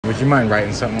Would you mind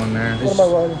writing something on there? What am I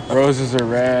writing? Roses are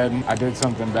red. I did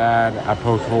something bad. I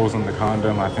poked holes in the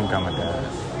condom. I think I'm a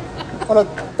dad. On a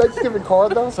Thanksgiving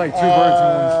card, though? It's like 2 birds in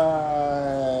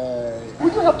one.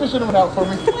 Would you help this gentleman out for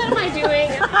me? What am I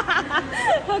doing?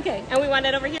 Okay, and we want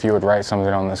it over here. If you would write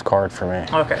something on this card for me.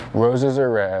 Okay. Roses are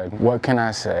red. What can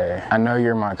I say? I know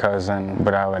you're my cousin,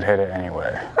 but I would hit it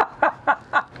anyway.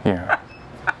 Yeah.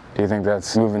 Do you think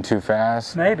that's moving too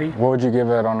fast? Maybe. What would you give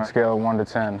it on a scale of 1 to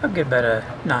 10? I'll give it a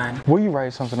 9. Will you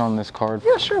write something on this card?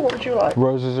 Yeah, sure. What would you like?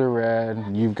 Roses are red.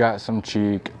 You've got some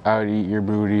cheek. I would eat your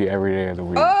booty every day of the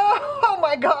week. Oh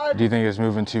my God. Do you think it's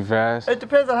moving too fast? It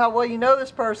depends on how well you know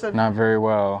this person. Not very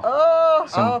well. Oh,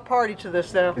 I'll party to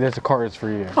this now. There's a card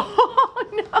for you. Oh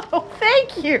no,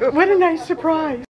 thank you. What a nice surprise.